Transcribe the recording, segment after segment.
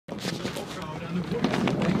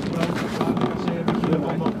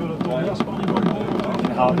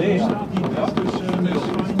HD.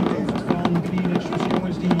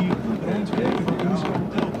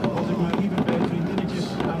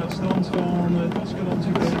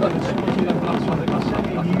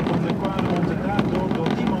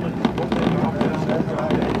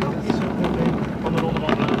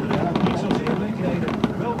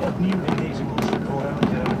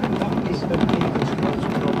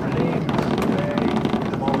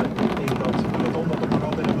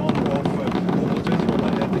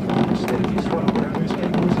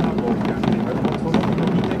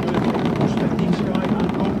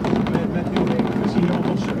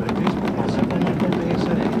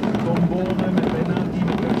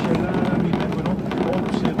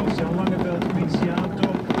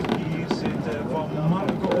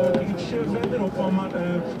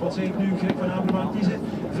 Wat zeg ik nu, Greg van Avermaat, die zit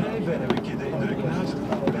vrij ver, heb ik de indruk. Naast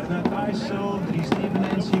Bernard IJssel, Dries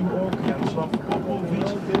Stevenens zien we ook, Jaroslav Popovic,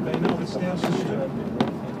 bijna het snelste stuk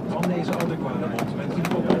van deze oude kwaremond. Met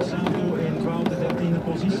Filippo Pozzato in 12e, 13e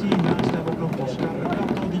positie. Naast hebben we ook nog Oscar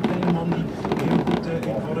Rato, die kleine man die heel goed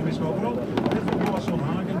in vorm is. Maar vooral even Boasson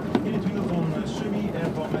Hagen in het wiel van Summy en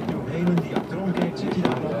van Matthew Helen die achterom kijkt. Zit je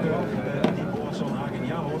daar ook? En die Boasson Hagen,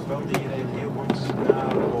 ja hoor, wel die rijdt heel goed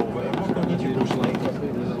naar boven. Er wordt nog niet gepusht.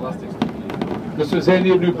 Dus we zijn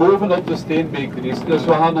hier nu boven op de steenbeekdries. Dus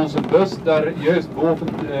we gaan onze bus daar juist boven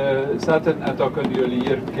zetten en dan kunnen jullie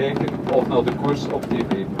hier kijken of naar de koers op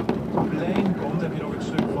tv. Plein komt, heb je nog een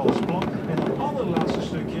stuk vals plat. En het allerlaatste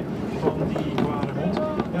stukje van die kwaremond,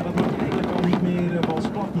 ja, dat mag eigenlijk al niet meer vals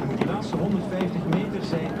plat noemen. Die laatste 150 meter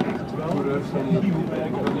zijn echt wel nieuw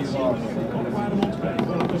werk op het zien. Van de kwaremondplein,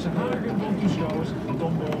 voilà, tussen hagen van toeschouwers,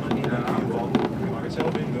 Tom Bonen in het wiel van, je mag het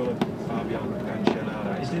zelf invullen, Fabian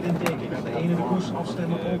Cancellara. Is dit een teken? Gaat de ene de koers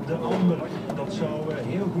afstemmen op de ander? Dat zou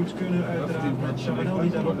heel goed kunnen, uiteraard, met Chavanel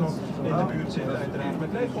die daar ook nog in de buurt zit, uiteraard.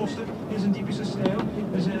 Met lijfposten is een typische stijl.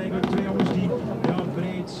 Er zijn eigenlijk twee jongens die ja,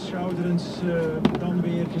 breed, schouderend, dan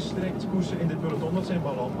weer gestrekt koersen in dit peloton. Dat zijn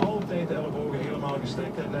ballen altijd de ellebogen helemaal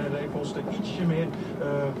gestrekt en lijfposten ietsje meer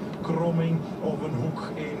kromming of een hoek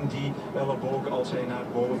in die ellebogen als hij naar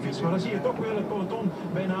boven fietst. Maar dan zie je toch wel het peloton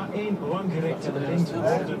bijna één langgerekt lint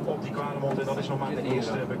worden op die kwaremond en dat is nog maar de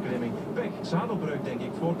eerste beklimming. Weg, zadelbreuk denk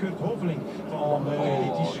ik voor Kurt Hoveling van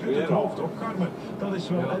die schudt het hoofd op Garme. Dat is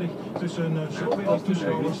wel erg tussen zoveel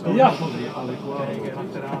toeschouwers dan materiaal krijgen en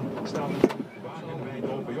achteraan staan wagenwijd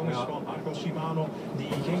open jongens van Arco Shimano die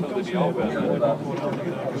geen kans meer hebben vooraan te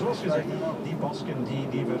geraken. Zoals gezegd, die Basken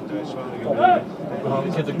die weer thuis waren gebleven.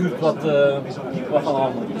 Ik heb de Kurt wat van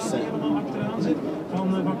allemaal helemaal achteraan zit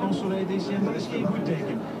van Consoleil DCM. Dat is geen goed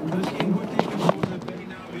teken. Dat is geen goed teken.